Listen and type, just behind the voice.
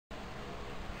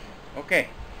Okay,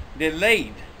 the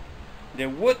lathe, the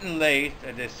wooden lathe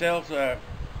that sells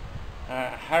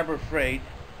Harbour Freight,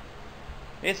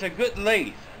 it's a good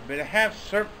lathe, but it has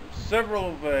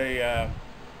several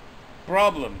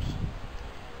problems.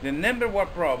 The number one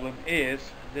problem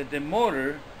is that the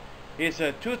motor is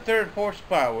a 2/3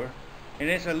 horsepower and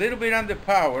it's a little bit under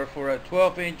power for a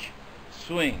 12-inch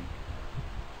swing.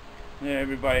 Yeah,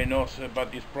 everybody knows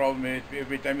about this problem.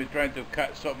 Every time you're trying to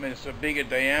cut something that's a bigger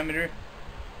diameter,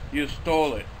 you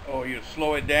stall it or you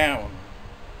slow it down.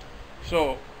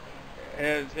 So,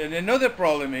 and another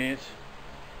problem is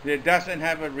that it doesn't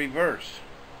have a reverse.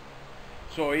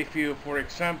 So if you, for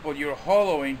example, you're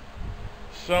hollowing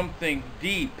something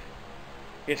deep,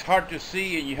 it's hard to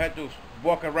see and you have to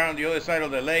walk around the other side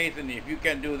of the lathe, and if you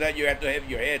can't do that, you have to have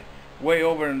your head way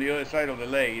over on the other side of the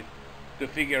lathe to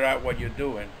figure out what you're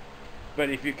doing. But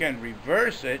if you can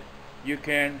reverse it, you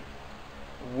can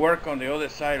work on the other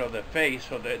side of the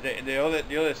face, or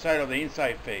the other side of the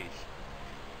inside face.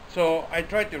 So I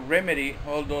tried to remedy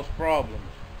all those problems.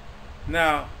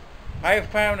 Now I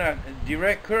found a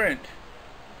direct current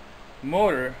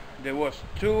motor that was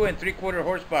 2 3/4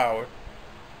 horsepower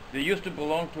that used to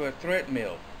belong to a thread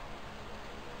mill.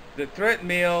 The thread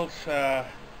mills had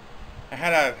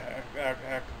a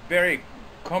very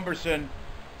cumbersome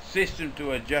system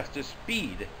to adjust the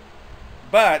speed,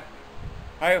 but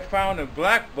I found a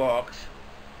black box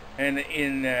and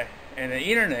in the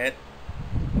internet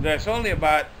that's only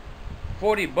about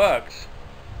 $40,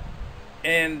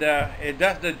 and it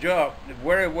does the job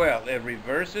very well. It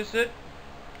reverses it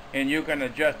and you can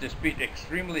adjust the speed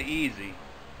extremely easy.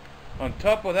 On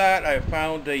top of that, I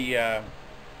found a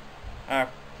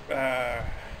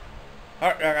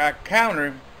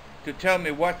counter to tell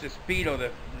me what the speed of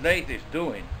the lathe is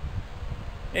doing.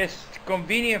 It's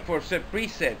convenient for set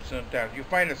presets. Sometimes you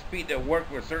find a speed that works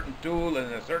with a certain tool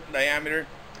and a certain diameter,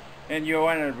 and you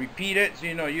want to repeat it, so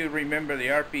you remember the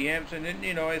RPMs, and then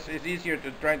it's easier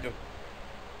to try to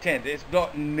tend. It's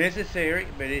not necessary,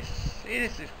 but it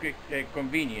is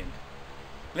convenient.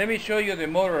 Let me show you the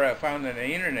motor I found on the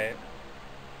internet,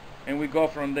 and we go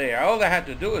from there. All I had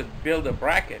to do is build a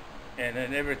bracket, and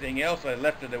then everything else I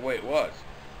left it the way it was.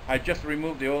 I just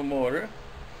removed the old motor.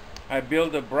 I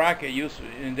built a bracket,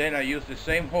 and then I used the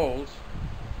same holes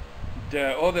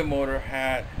the other motor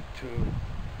had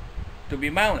to be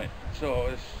mounted.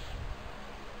 So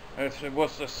it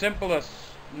was the simplest,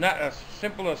 not as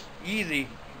simple as easy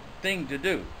thing to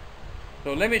do.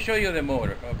 So let me show you the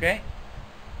motor, okay?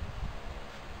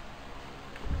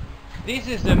 This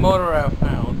is the motor I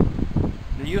found.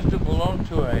 It used to belong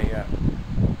to a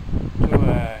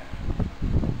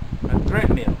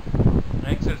treadmill, an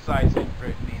exercising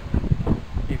treadmill.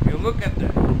 If you look at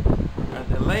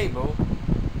the label,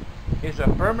 it's a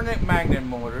permanent magnet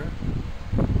motor,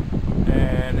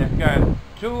 and it's got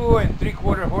 2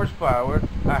 3/4 horsepower,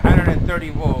 130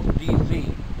 volts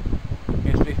DC.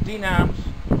 It's 15 amps,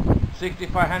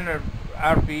 6,500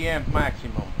 RPM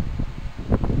maximum.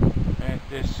 And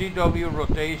the CW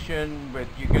rotation, but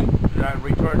you can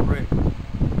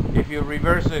if you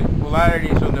reverse the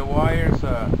polarities on the wires,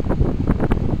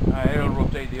 it'll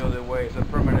rotate the other way. It's a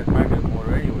permanent magnet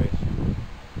motor anyways.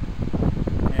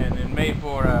 And it's made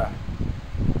for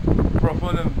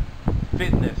Profundum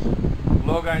Fitness,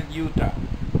 Logan, Utah.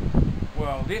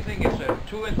 Well, this thing is a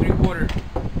 2 3/4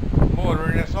 motor,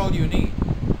 and that's all you need.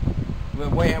 The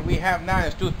way we have now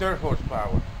is 2/3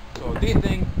 horsepower. So this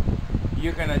thing,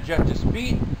 you can adjust the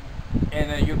speed, and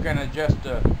then you can adjust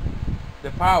the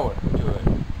power to it.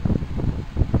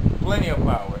 Plenty of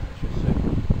power, I should say.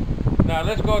 Now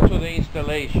let's go to the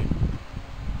installation.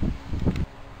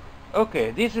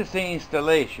 Okay, this is the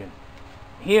installation.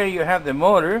 Here you have the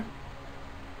motor,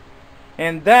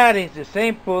 and that is the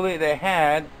same pulley they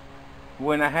had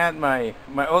when I had my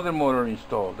other motor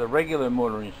installed, the regular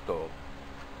motor installed.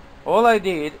 All I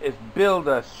did is build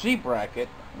a C-bracket.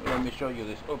 Let me show you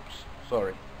this. Oops,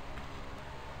 sorry.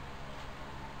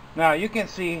 Now you can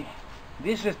see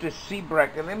this is the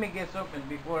C-bracket. Let me get something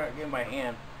before I get my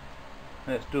hand.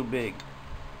 That's too big.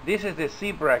 This is the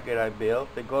C-bracket I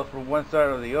built that goes from one side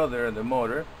or the other of the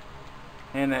motor,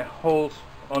 and it holds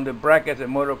on the brackets the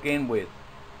motor came with.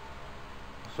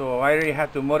 So I didn't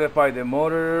have to modify the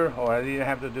motor, or I didn't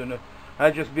have to do no. I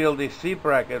just built this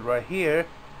C-bracket right here,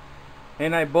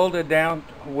 and I bolted down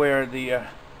where the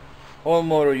old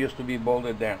motor used to be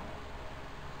bolted down.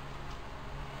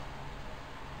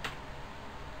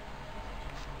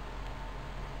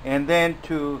 And then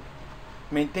to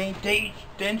maintain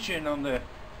tension on the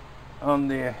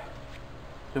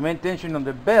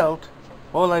belt,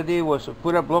 all I did was to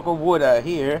put a block of wood out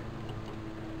here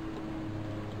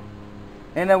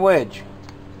and a wedge.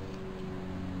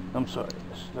 I'm sorry,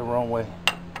 it's the wrong way.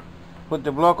 Put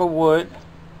the block of wood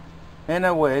and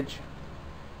a wedge,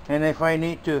 and if I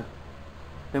need to,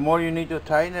 the more you need to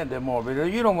tighten it, the more. But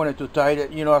you don't want it to tighten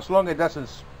it, you know, as long as it doesn't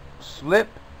slip,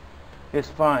 it's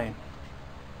fine.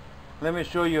 Let me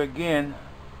show you again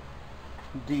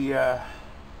the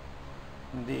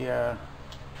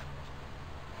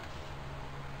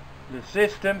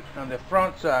system on the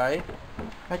front side.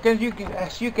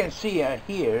 As you can see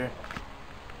here,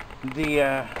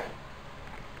 the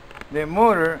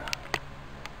motor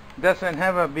doesn't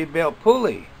have a B-belt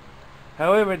pulley.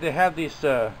 However, they have this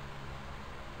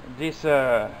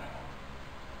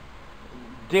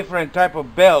different type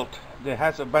of belt that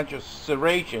has a bunch of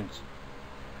serrations.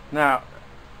 Now,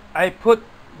 I put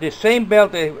the same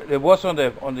belt that was on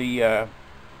the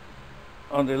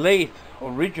lathe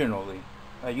originally.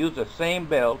 I used the same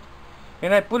belt,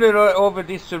 and I put it over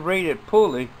this serrated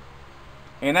pulley,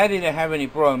 and I didn't have any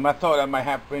problem. I thought I might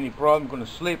have any problem, going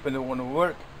to slip and it wouldn't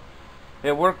work.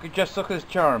 It worked, it just took its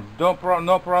charm. No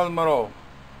problem at all.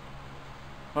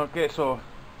 Okay, so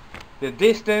the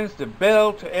distance, the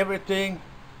belt, everything,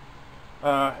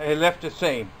 it left the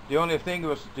same. The only thing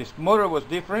was this motor was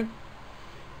different,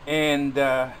 and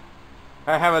I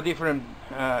have a different,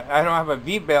 I don't have a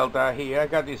V-belt out here. I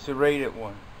got this serrated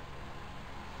one.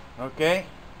 Okay.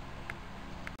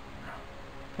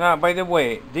 Now, by the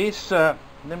way, this, let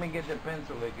me get the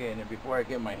pencil again before I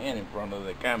get my hand in front of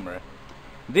the camera.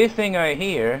 This thing right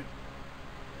here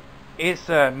is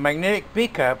a magnetic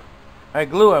pickup. I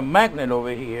glue a magnet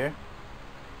over here.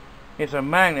 It's a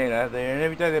magnet out there, and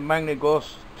every time the magnet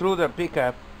goes through the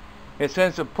pickup, it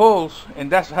sends a pulse,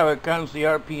 and that's how it counts the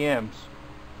RPMs.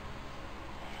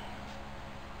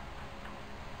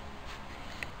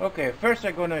 Okay, first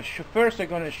I'm gonna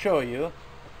show you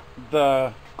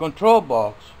the control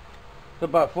box. It's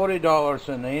about $40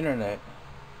 on the internet,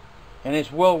 and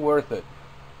it's well worth it.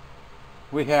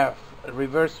 We have a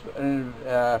reverse,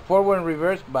 forward and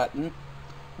reverse button.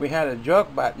 We had a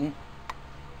jog button,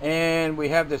 and we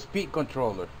have the speed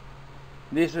controller.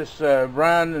 This is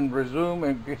run and resume,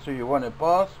 and so you want to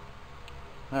pause.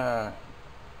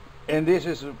 And this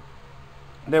is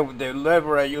the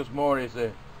lever I use more is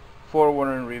the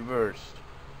forward and reverse.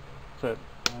 So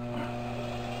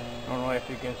I don't know if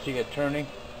you can see it turning.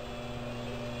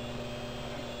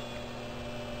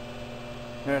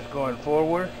 That's going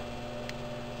forward.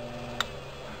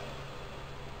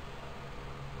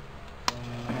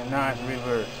 And now it's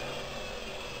reverse.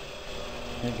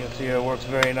 You can see it works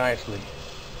very nicely.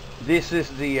 This is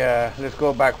the, let's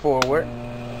go back forward.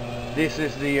 This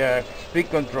is the speed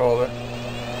controller.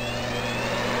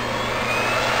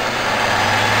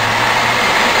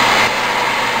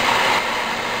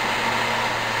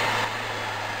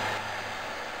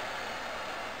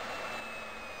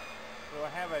 So I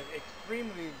have an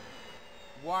extremely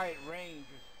wide range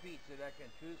of speeds that I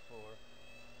can choose for,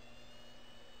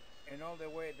 and all the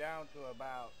way down to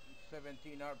about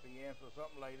 17 RPMs or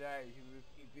something like that.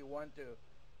 If you want to,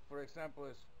 for example,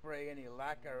 spray any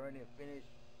lacquer or any finish,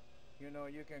 you know,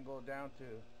 you can go down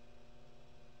to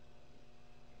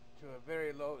a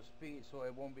very low speed, so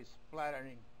it won't be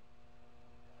splattering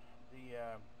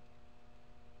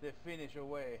the finish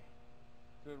away.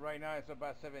 So right now it's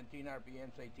about 17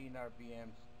 RPMs, 18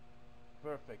 RPMs.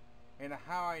 Perfect. And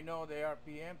how I know the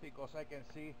RPM? Because I can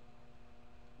see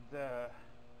the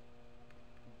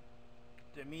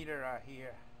meter out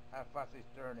here, how fast it's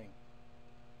turning.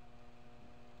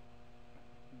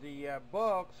 The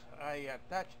box, I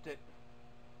attached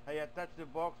the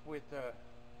box with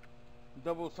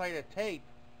double-sided tape,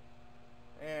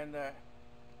 and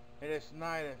it is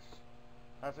not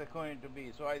as it's going to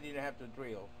be, so I didn't have to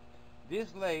drill.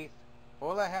 This lathe,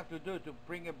 all I have to do to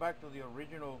bring it back to the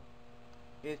original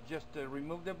is just to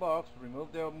remove the box,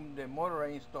 remove the motor I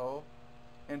installed,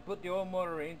 and put the old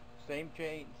motor in. Same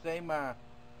chain, same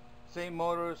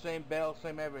motor, same belt,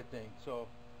 same everything. So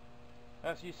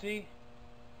as you see,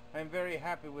 I'm very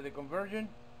happy with the conversion,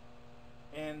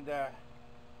 and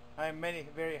I'm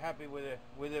very happy with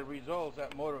the results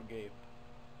that motor gave.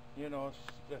 You know,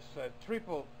 it's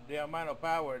triple the amount of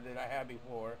power that I had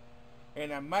before,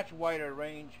 and a much wider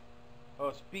range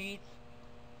of speeds,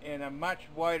 and a much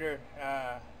wider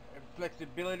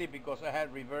flexibility because I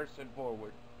had reverse and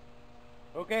forward.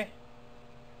 Okay.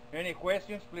 Any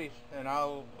questions, please, and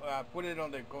I'll put it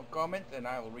on the comments and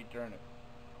I'll return it.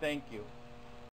 Thank you.